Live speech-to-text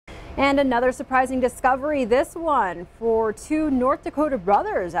And another surprising discovery, this one for two North Dakota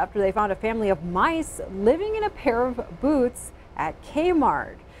brothers after they found a family of mice living in a pair of boots at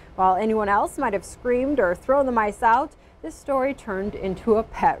Kmart. While anyone else might have screamed or thrown the mice out, this story turned into a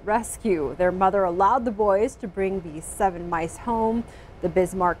pet rescue. Their mother allowed the boys to bring the 7 mice home. The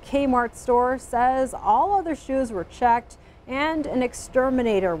Bismarck Kmart store says all other shoes were checked and an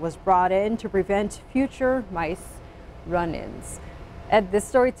exterminator was brought in to prevent future mice run-ins. Ed, this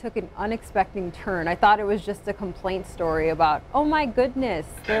story took an unexpected turn. I thought it was just a complaint story about, oh my goodness,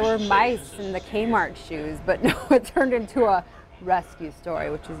 there were mice in the Kmart shoes, but no, it turned into a rescue story,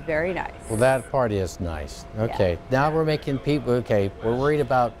 which is very nice. Well, that part is nice. Okay, yeah. Now we're making people, okay, we're worried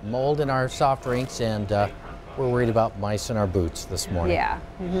about mold in our soft drinks and we're worried about mice in our boots this morning. Yeah,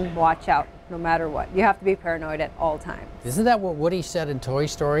 watch out no matter what. You have to be paranoid at all times. Isn't that what Woody said in Toy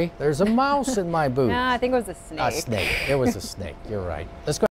Story? There's a mouse in my boot. Nah, I think it was a snake. A snake. It was a snake. You're right. Let's go.